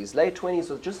 early 30s. Late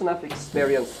 20s with just enough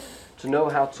experience to know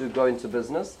how to go into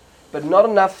business, but not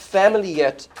enough family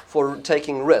yet for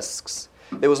taking risks.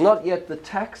 There was not yet the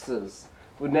taxes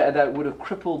that would have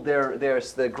crippled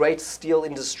the great steel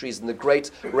industries and the great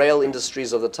rail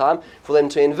industries of the time for them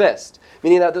to invest.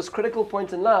 Meaning that this critical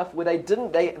point in life where they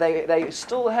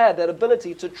still had that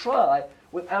ability to try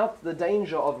without the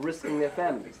danger of risking their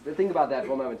families. Think about that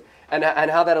for a moment.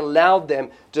 And how that allowed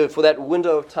them for that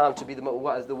window of time to be the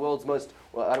world's most,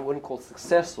 I wouldn't call it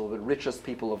successful, but richest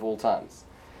people of all times.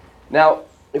 Now,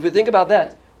 if we think about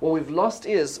that, what we've lost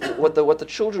is, what the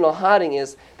children are hiding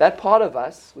is that part of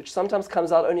us, which sometimes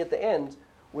comes out only at the end,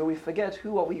 where we forget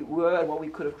what we were and what we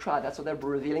could have tried. That's what they're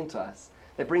revealing to us.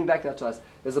 They bring back that to us.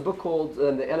 There's a book called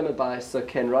The Element by Sir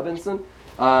Ken Robinson.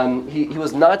 He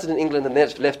was knighted in England and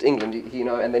left England,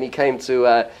 and then he came to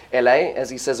LA. As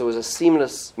he says, it was a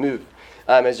seamless move,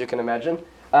 as you can imagine.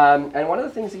 And one of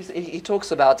the things he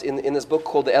talks about in this book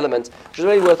called The Element, which is a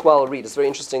very worthwhile read. It's a very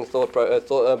interesting book.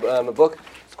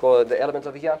 It's called The Element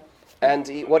over here. And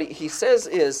what he says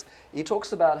is, he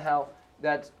talks about how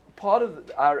that part of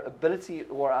our ability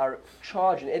or our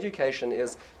charge in education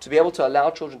is to be able to allow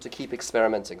children to keep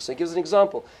experimenting. So he gives an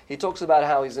example. He talks about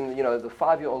how he's in the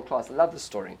 5-year-old class. I love this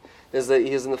story. He's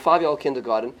in the 5-year-old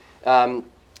kindergarten. And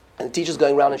the teacher's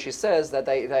going around and she says that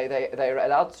they're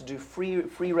allowed to do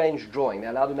free range drawing.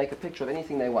 They're allowed to make a picture of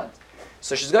anything they want.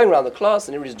 So she's going around the class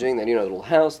and everybody's doing their the little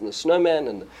house and the snowman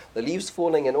and the leaves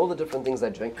falling and all the different things they're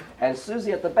doing. And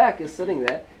Susie at the back is sitting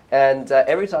there. And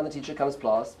every time the teacher comes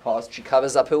past, she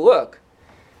covers up her work.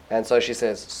 And so she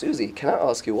says, Susie, can I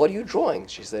ask you, what are you drawing?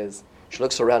 She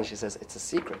looks around and she says, it's a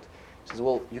secret. She says,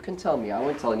 well, you can tell me. I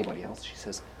won't tell anybody else. She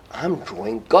says, I'm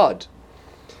drawing God.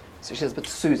 So she says, but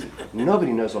Susie,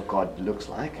 nobody knows what God looks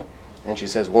like. And she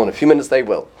says, well, in a few minutes they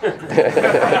will.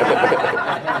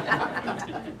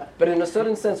 But in a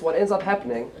certain sense, what ends up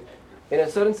happening,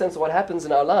 what happens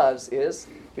in our lives is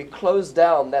we close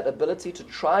down that ability to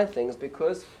try things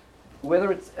because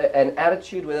whether it's an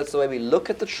attitude, whether it's the way we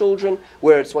look at the children,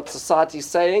 whether it's what society's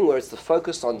saying, whether it's the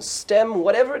focus on STEM,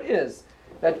 whatever it is,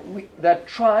 that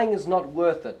trying is not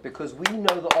worth it because we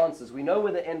know the answers. We know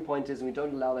where the end point is and we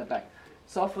don't allow that back.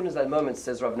 So often is that moment,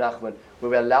 says Rav Nachman, where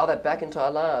we allow that back into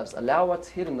our lives, allow what's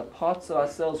hidden, the parts of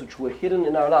ourselves which were hidden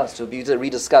in our lives to be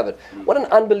rediscovered. What an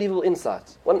unbelievable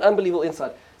insight. What an unbelievable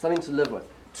insight. Something to live with.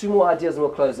 2 more ideas and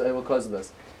we'll close with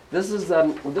this. This is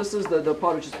the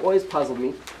part which has always puzzled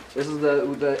me. This is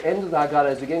the end of the Haggadah,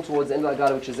 as we're getting towards the end of the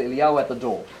Haggadah, which is Eliyahu at the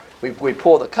door. We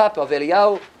pour the cup of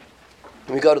Eliyahu,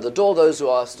 and we go to the door, those who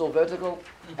are still vertical,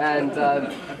 and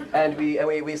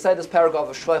we say this paragraph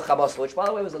of Shvoi Chamas, which, by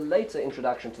the way, was a later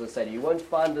introduction to the Seder. You won't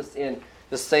find this in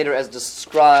the Seder as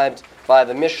described by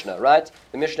the Mishnah, right?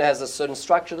 The Mishnah has a certain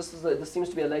structure. This seems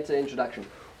to be a later introduction.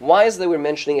 Why is that we're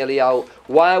mentioning Eliyahu?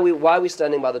 Why are we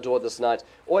standing by the door this night?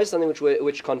 Always something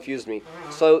which confused me.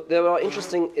 So there are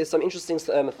some interesting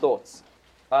thoughts.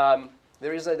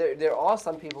 There are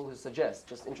some people who suggest,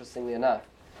 just interestingly enough,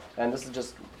 and this is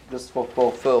just for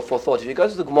thought. If you go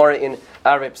to the Gemara in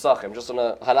Arei Pesachim, just on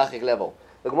a halachic level,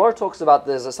 the Gemara talks about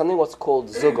there's something what's called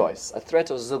zugos, a threat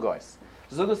of zugos.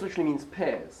 Zugos literally means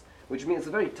pairs, which means it's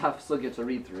a very tough sugya to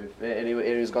read through.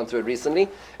 Anybody's gone through it recently.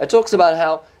 It talks about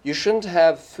how you shouldn't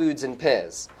have foods in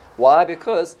pairs. Why?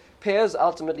 Because pairs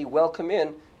ultimately welcome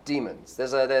in demons.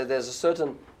 There's a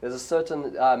certain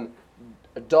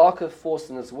darker force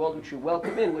in this world which you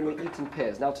welcome in when we eat in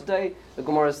pairs. Now today, the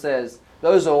Gemara says,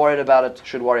 those who are worried about it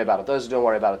should worry about it. Those who don't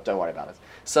worry about it, don't worry about it.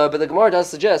 So, but the Gemara does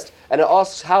suggest, and it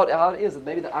asks how it is that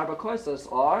maybe the Arba Kosos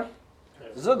are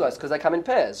zugos, because they come in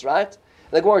pairs, right?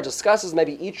 The Gemara discusses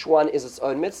maybe each one is its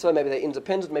own mitzvah, maybe they're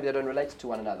independent, maybe they don't relate to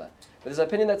one another. But there's an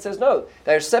opinion that says no,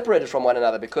 they're separated from one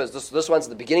another because this one's at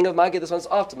the beginning of Magi, this one's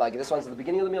after Magi, this one's at the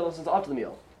beginning of the meal, this one's after the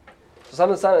meal. So some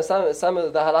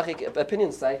of the halachic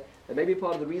opinions say that maybe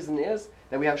part of the reason is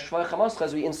that we have Shvoi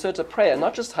Chamascha, we insert a prayer,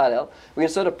 not just Halel, we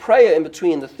insert a prayer in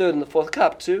between the third and the fourth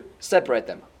cup to separate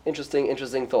them.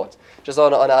 Interesting thought. Just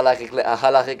on a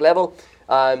halachic level,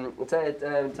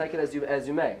 take it as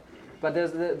you may. But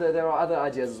there are other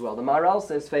ideas as well. The Maharal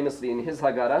says famously in his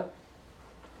Haggadah,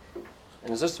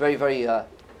 and it's just very, very,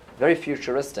 very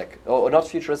futuristic, or not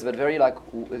futuristic, but very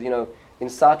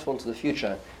insightful into the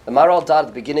future. The Maharal died at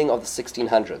the beginning of the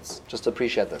 1600s. Just to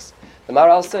appreciate this. The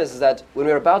Maharal says is that when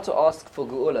we're about to ask for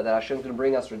Geula, that Hashem is going to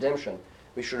bring us redemption,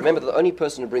 we should remember that the only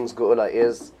person who brings Geula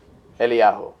is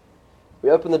Eliyahu. We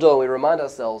open the door and we remind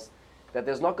ourselves that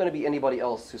there's not going to be anybody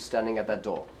else who's standing at that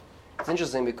door. It's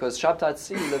interesting because Shabtai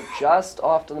Tzvi lived just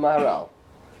after the Maharal.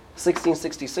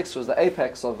 1666 was the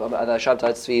apex of the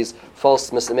Shabtai Tzvi's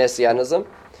false messianism,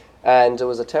 and it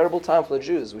was a terrible time for the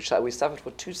Jews. We suffered for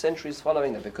 2 centuries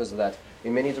following that because of that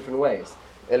in many different ways.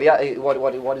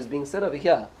 What is being said over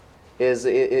here is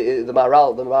the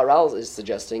Maharal is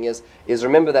suggesting is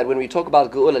remember that when we talk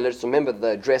about Geula, let's remember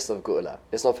the address of Geula.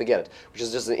 Let's not forget it, which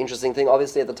is just an interesting thing.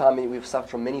 Obviously, at the time, we've suffered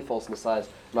from many false messiahs.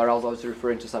 Maharal is obviously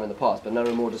referring to some in the past, but none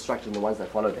are more destructive than the ones that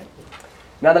followed them.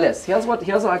 Nonetheless, here's what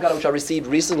I got, which I received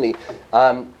recently,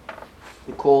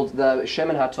 called the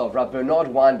Shemen HaTov, Rav Bernard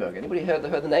Weinberg. Anybody heard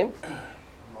the name?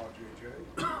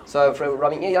 So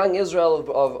from young Israel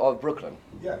of Brooklyn.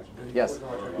 Yes.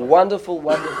 Wonderful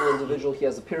individual. He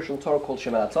has a Pirush on Torah called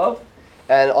Shemana Tov.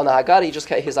 And on the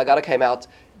Haggadah, his Haggadah came out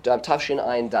Tafshin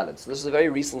Ayin Dalet. So this is a very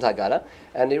recent Haggadah,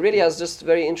 and he really has just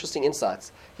very interesting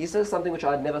insights. He says something which I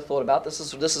had never thought about. This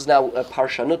is now a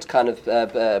Parshanut kind of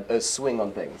a swing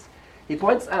on things. He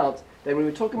points out that when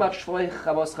we're talking about Shvoi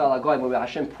Chamos Chal HaGoyim, when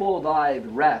Hashem poured thy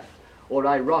wrath or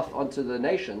thy wrath onto the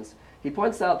nations, he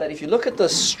points out that if you look at the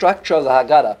structure of the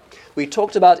Haggadah, we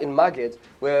talked about in Magid,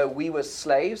 where we were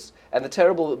slaves, and the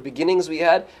terrible beginnings we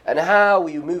had, and how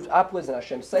we moved upwards, and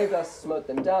Hashem saved us, smote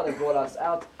them down, and brought us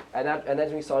out, and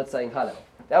then we started saying Hallel.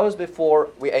 That was before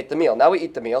we ate the meal. Now we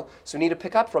eat the meal, so we need to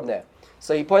pick up from there.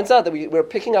 So he points out that we're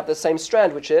picking up the same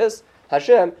strand, which is,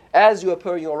 Hashem, as you are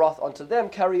pouring your wrath onto them,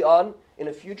 carry on in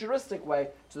a futuristic way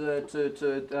to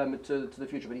the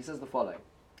future. But he says the following.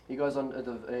 He goes on,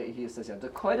 he says here, the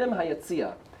Koidem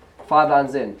Hayatzia, 5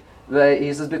 lines in,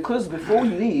 he says, because before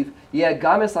you leave, the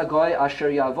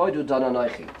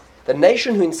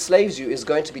nation who enslaves you is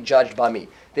going to be judged by me.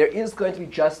 There is going to be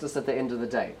justice at the end of the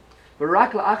day.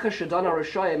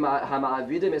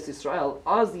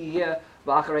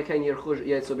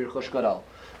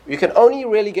 You can only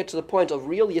really get to the point of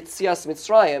real Yetzias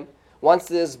Mitzrayim once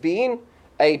there's been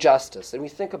a justice. And we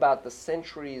think about the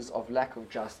centuries of lack of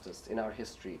justice in our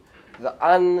history, the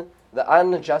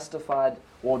unjustified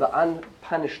or the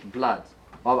unpunished blood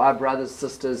of our brothers,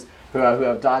 sisters who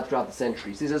have died throughout the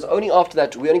centuries. He says only after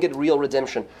that we only get real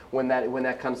redemption when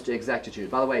that comes to exactitude.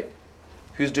 By the way,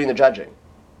 who's doing the judging?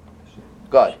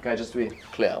 God. Okay, just to be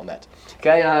clear on that.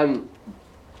 Okay.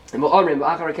 That's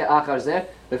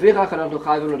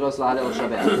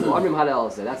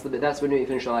when we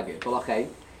finish our Haggadah.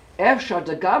 אפשר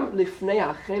גם לפני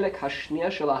החלק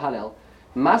השנייה של ההלל,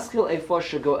 משכיל איפה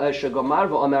שגומר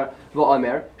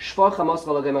ואומר, שפוך חמוס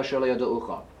כל הגויים אשר לא ידעוך.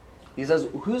 He says,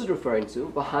 who's referring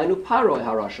to? והיינו פרעה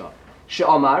הרשע,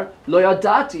 שאומר, לא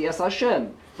ידעתי את השם,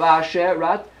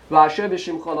 ואשר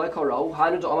בשמך לא קראו,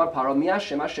 היינו דאמר פרעה, מי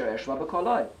השם אשר אשמע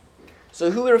בקולי. So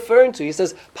who we're referring to? He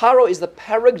says, Paro is the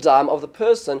paradigm of the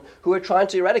person who we're trying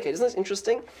to eradicate. Isn't this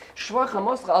interesting? Shvach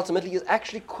HaMoscha ultimately is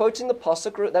actually quoting the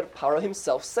pasuk that Paro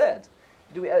himself said.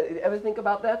 Do we ever think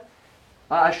about that?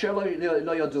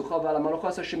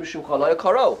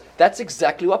 That's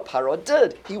exactly what Paro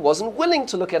did. He wasn't willing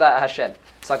to look at Hashem.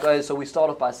 It's like, so we start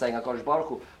off by saying, HaKadosh Baruch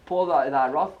Hu, pour thy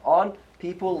wrath on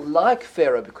people like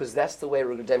Pharaoh, because that's the way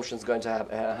redemption is going to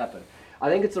happen. I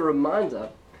think it's a reminder.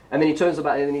 And then he turns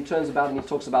about and he talks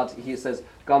about, he says,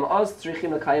 Gam az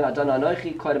tzrichim l'kayim adon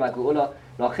anochi kodem ha'geula,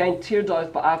 nochen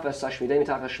tirdof ba'afas hashmidei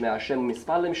mitach hashmei Hashem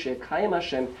mispalim she'kayim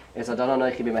Hashem es adon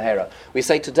anochi b'mehera. We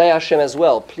say today, Hashem, as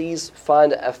well, please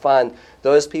find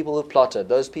those people who've plotted,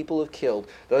 those people who've killed,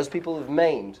 those people who've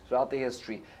maimed throughout the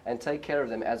history, and take care of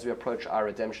them as we approach our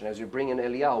redemption. As we bring in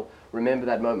Eliyahu, remember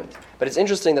that moment. But it's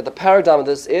interesting that the paradigm of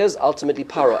this is ultimately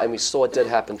Paro, and we saw it did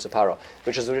happen to Paro,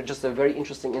 which is just a very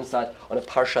interesting insight on a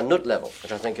Parshanut level,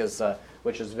 which I think is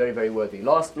very, very worthy.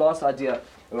 Last idea,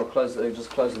 and we'll close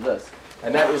with this,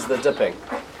 and that is the dipping.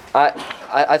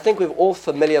 I think we're all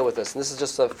familiar with this, and this is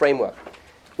just a framework.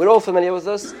 We're all familiar with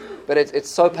this, but it's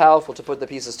so powerful to put the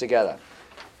pieces together.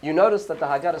 You notice that the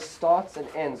Haggadah starts and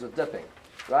ends with dipping,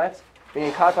 right?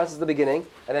 Meaning Karpas is the beginning,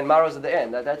 and then Maros at the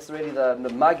end. That's really the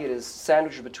Magid is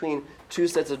sandwiched between two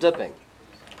sets of dipping.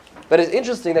 But it's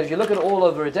interesting that if you look at all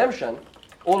of the redemption,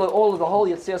 all of the whole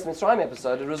Yetzias Mitzrayim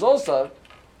episode, it was also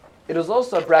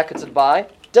bracketed by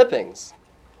dippings.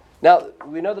 Now,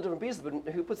 we know the different pieces, but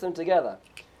who puts them together?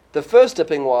 The first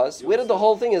dipping was, where did the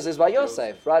whole thing is by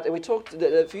Yosef, right? And we talked,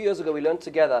 a few years ago, we learned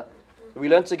together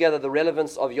the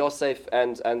relevance of Yosef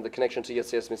and the connection to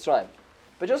Yetzias Mitzrayim.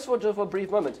 But just for a brief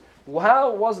moment,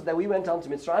 how was it that we went down to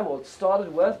Mitzrayim? Well, it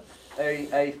started with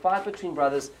a fight between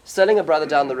brothers, selling a brother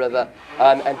down the river,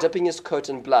 and dipping his coat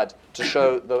in blood to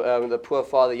show the poor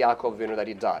father Yaakov Avinu that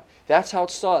he died. That's how it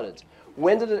started.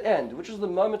 When did it end? Which was the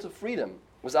moment of freedom?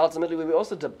 It was ultimately where we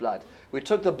also dipped blood. We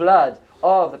took the blood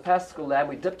of the Paschal lamb,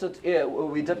 we dipped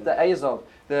the azov,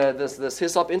 this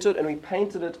hyssop into it, and we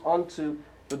painted it onto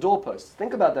the doorposts.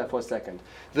 Think about that for a second.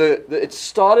 It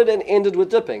started and ended with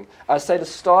dipping. I say it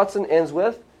starts and ends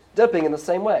with dipping in the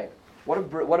same way. What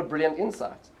a brilliant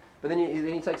insight. But then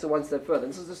he takes it one step further.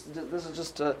 This is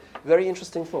just a very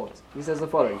interesting thought. He says the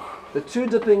following: the two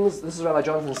dippings. This is Rabbi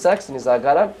Jonathan Sachs in his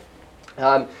Haggadah,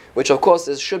 which of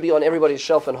course should be on everybody's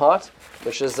shelf and heart.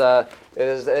 Which is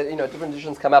different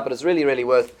editions come out, but it's really, really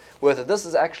worth it. This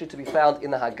is actually to be found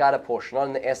in the Haggadah portion, not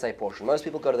in the essay portion. Most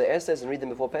people go to the essays and read them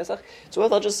before Pesach. It's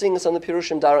worth just seeing this on the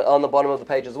Pirushim on the bottom of the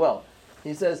page as well.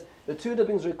 He says, the two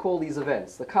dippings recall these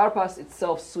events. The karpas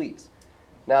itself sweet.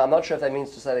 Now, I'm not sure if that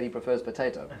means to say that he prefers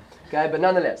potato. Okay, but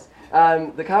nonetheless,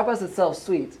 The karpas itself,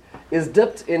 sweet, is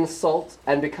dipped in salt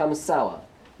and becomes sour.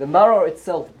 The maror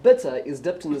itself, bitter, is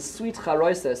dipped in the sweet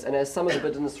charoises and has some of the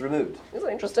bitterness removed. Isn't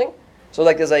that interesting? So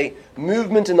like there's a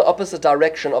movement in the opposite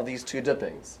direction of these two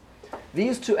dippings.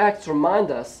 These two acts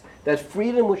remind us that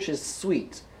freedom which is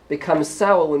sweet becomes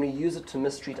sour when we use it to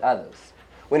mistreat others.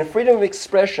 When freedom of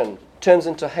expression turns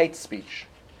into hate speech.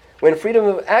 When freedom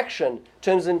of action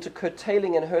turns into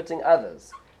curtailing and hurting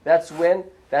others. That's when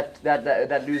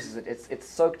that loses it. It's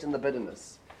soaked in the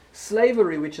bitterness.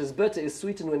 Slavery, which is bitter, is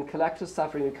sweetened when collective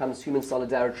suffering becomes human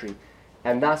solidarity,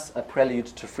 and thus a prelude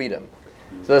to freedom.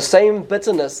 So the same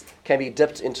bitterness can be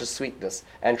dipped into sweetness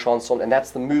and transformed, and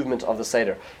that's the movement of the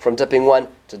Seder, from dipping one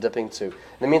to dipping two. In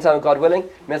the meantime, God willing,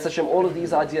 Mr. Hashem, all of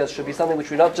these ideas should be something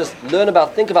which we not just learn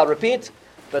about, think about, repeat,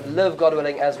 but live, God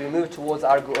willing, as we move towards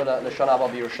our Geula L'Shana Abba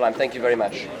B'Yerushalayim. Thank you very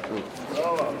much.